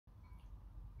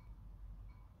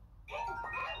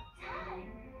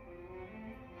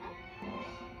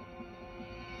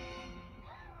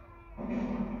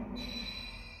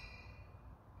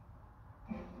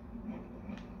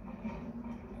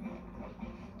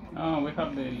Oh, we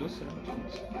have the loser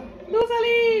outfits. Loser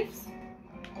leaves!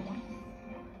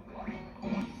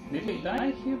 Did we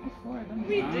die here before? I don't know.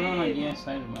 We did. Yes,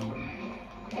 I remember.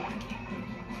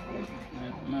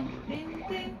 Ding,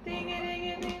 ding, ding,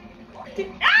 ding, ding,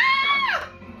 ding. Ah!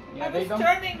 Yeah, I was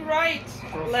turning right,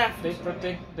 left.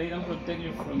 They don't protect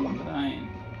you from dying.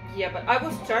 Yeah, but I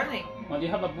was turning. Well, you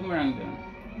have a boomerang then.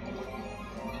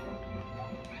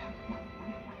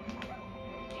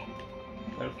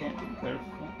 Careful,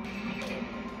 careful.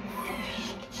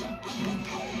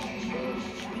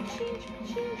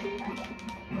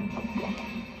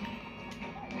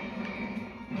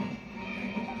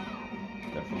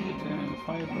 Careful with the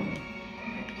fireball.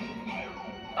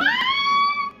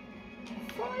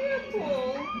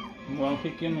 Fireball? Well, he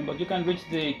killed me, but you can reach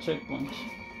the checkpoint.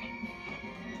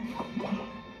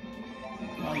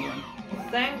 Well done.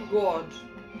 Thank God.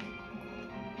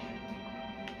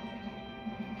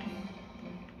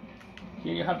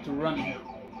 Here you have to run.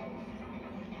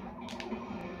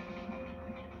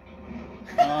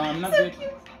 I'm not So good.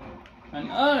 cute. And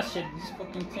oh shit, this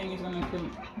fucking thing is gonna kill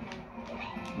me.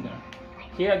 There.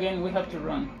 Here again, we have to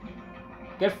run.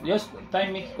 Careful, just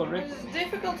time it correct. It's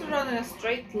difficult to run in a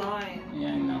straight line. Yeah,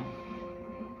 I know.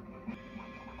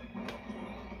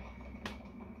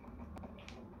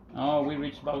 Oh, we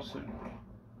reached Bowser.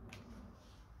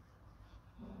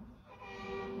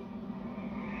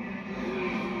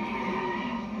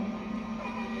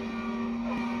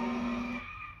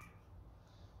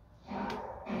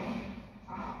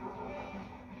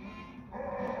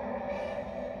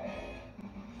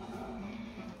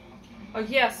 Oh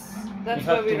yes, that's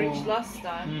where we reached last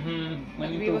time. Mm-hmm. We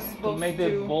need were to supposed make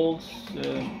the balls.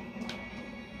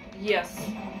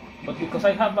 Yes. But because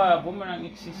I have a boomerang,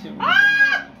 it's easier.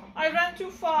 Ah! I ran too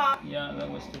far. Yeah, that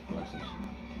was too close.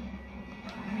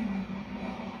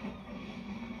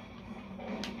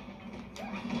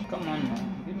 Come on,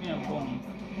 man. Give me a bomb.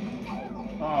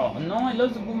 Oh no, I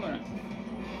lost the boomerang.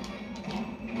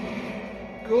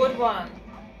 Good one.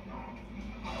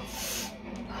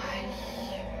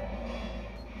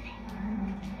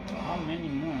 How many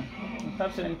more? We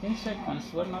have 17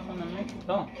 seconds. We're not gonna make it.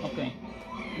 Oh, okay.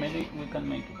 Maybe we can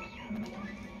make it.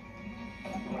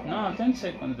 No, 10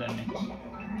 seconds damage. I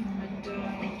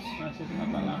don't. This is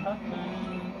not gonna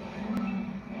happen.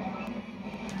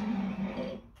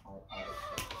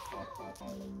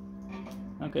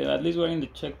 Okay, at least we're in the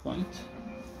checkpoint.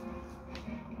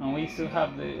 And we still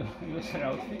have the user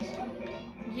outfits.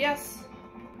 Yes.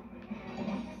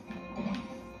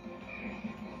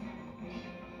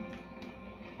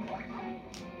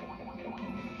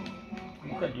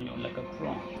 Look at you, like a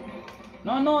pro.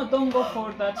 No, don't go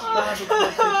for that star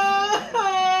because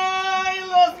I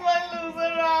lost my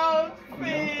loser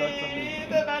outfit,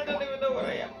 it's... and I don't even know where I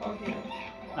am. Okay.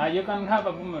 You can have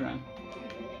a boomerang.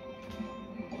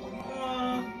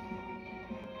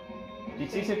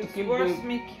 It's easier to kill worse the...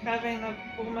 me having a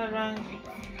boomerang.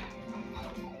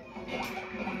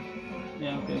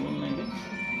 Yeah, okay, we made it.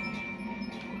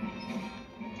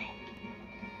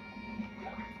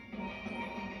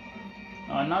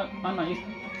 Oh, no,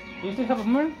 you still have a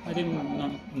boomerang? I didn't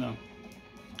know. No.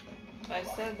 I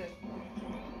said it.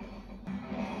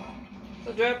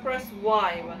 So do I press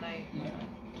Y when I...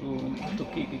 Yeah, to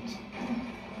kick it.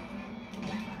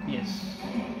 Yes.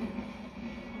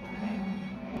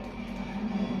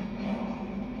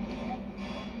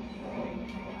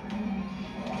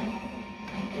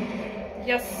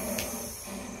 Yes.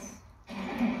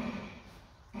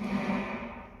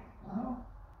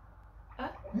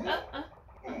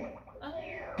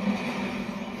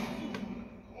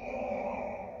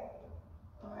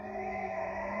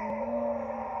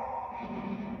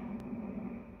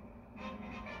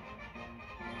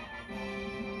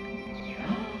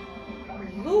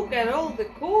 Look at all the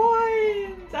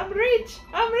coins! I'm rich!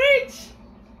 I'm rich!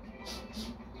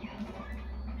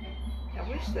 I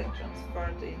wish they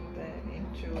transferred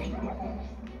into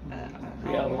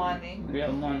real money.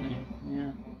 Real money,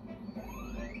 yeah.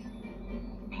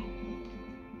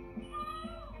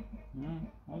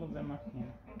 All of them are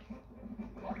here.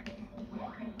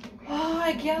 Oh,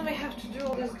 again we have to do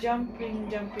all this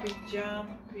jumping.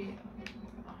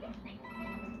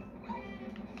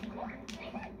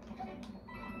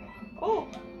 Oh!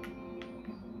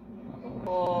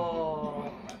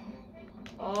 Oh!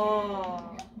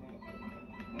 Oh!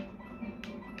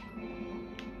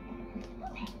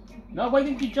 No, why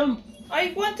did you jump?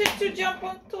 I wanted to jump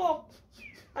on top.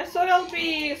 I thought I'll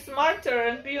be smarter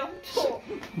and be on top.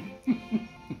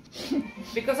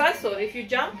 Because I thought if you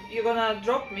jump, you're gonna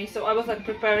drop me. So I was like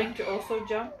preparing to also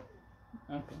jump.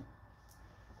 Okay.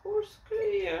 Course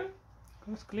clear.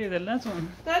 Let's clear the last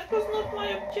one. That was not my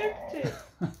objective.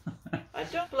 I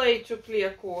don't play to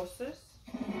clear courses.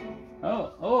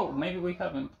 Oh, maybe we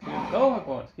haven't cleared. Oh my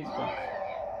god, he's back.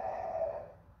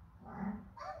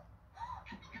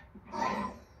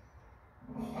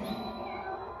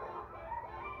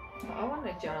 I want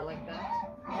a jar like that.